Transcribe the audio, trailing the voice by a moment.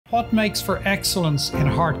What makes for excellence in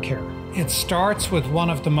heart care? It starts with one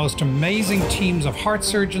of the most amazing teams of heart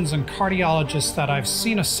surgeons and cardiologists that I've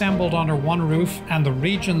seen assembled under one roof, and the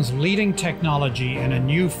region's leading technology in a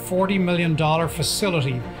new $40 million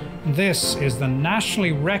facility. This is the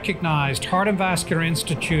nationally recognized Heart and Vascular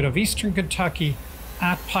Institute of Eastern Kentucky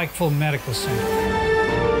at Pikeville Medical Center.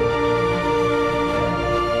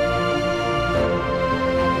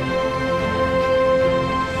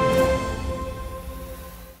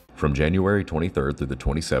 From January 23rd through the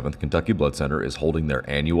 27th, Kentucky Blood Center is holding their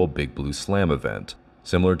annual Big Blue Slam event.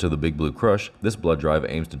 Similar to the Big Blue Crush, this blood drive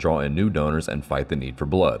aims to draw in new donors and fight the need for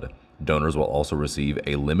blood. Donors will also receive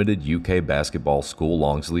a limited UK basketball school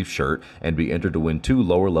long sleeve shirt and be entered to win 2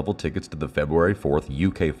 lower level tickets to the February 4th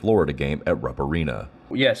UK-Florida game at Rupp Arena.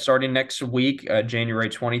 Yeah, starting next week, January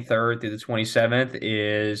 23rd through the 27th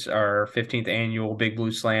is our 15th annual Big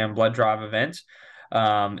Blue Slam blood drive event.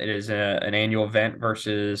 It is an annual event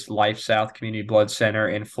versus Life South Community Blood Center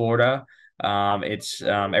in Florida.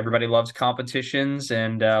 Everybody loves competitions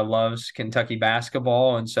and loves Kentucky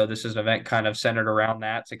basketball, and so this is an event kind of centered around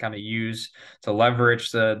that to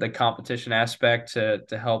leverage the competition aspect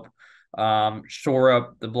to help shore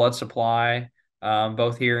up the blood supply.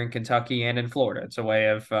 Both here in Kentucky and in Florida. It's a way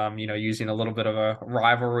of, using a little bit of a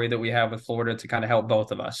rivalry that we have with Florida to kind of help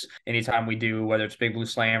both of us. Anytime we do, whether it's Big Blue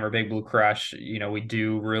Slam or Big Blue Crush, we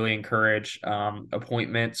do really encourage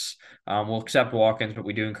appointments. We'll accept walk-ins, but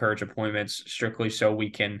we do encourage appointments strictly so we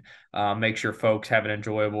can make sure folks have an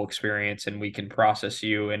enjoyable experience and we can process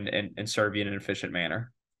you and serve you in an efficient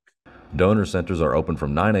manner. Donor centers are open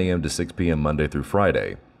from 9 a.m. to 6 p.m. Monday through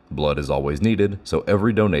Friday. Blood is always needed, so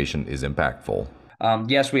every donation is impactful.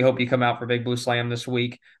 Yes, we hope you come out for Big Blue Slam this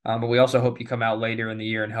week, but we also hope you come out later in the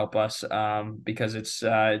year and help us because it's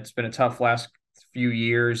been a tough last few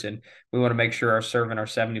years, and we want to make sure our serving our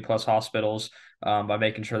 70-plus hospitals by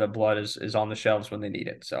making sure that blood is on the shelves when they need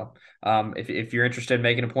it. So if you're interested in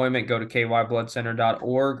making an appointment, go to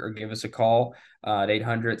kybloodcenter.org or give us a call at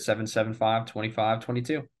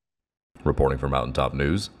 800-775-2522. Reporting for Mountaintop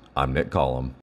News, I'm Nick Collum.